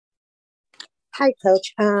Hi,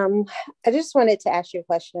 Coach. I just wanted to ask you a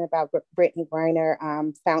question about Brittney Griner,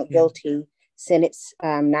 found Yeah. guilty, sentenced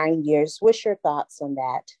 9 years. What's your thoughts on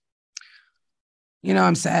that?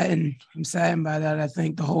 I'm saddened. I'm saddened by that. I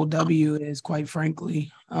think the whole W is, quite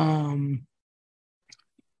frankly,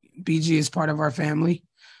 BG is part of our family.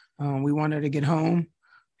 We want her to get home.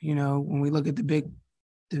 When we look at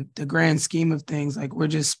the grand scheme of things, like, we're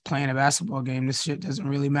just playing a basketball game. This shit doesn't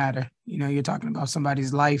really matter. You're talking about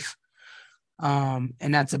somebody's life,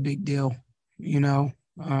 and that's a big deal.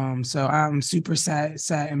 So I'm super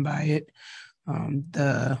saddened by it.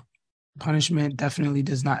 The punishment definitely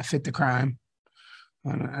does not fit the crime,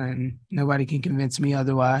 and nobody can convince me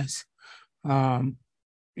otherwise. Um,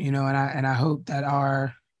 and I hope that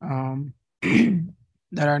our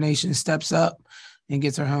that our nation steps up and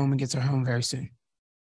gets her home very soon.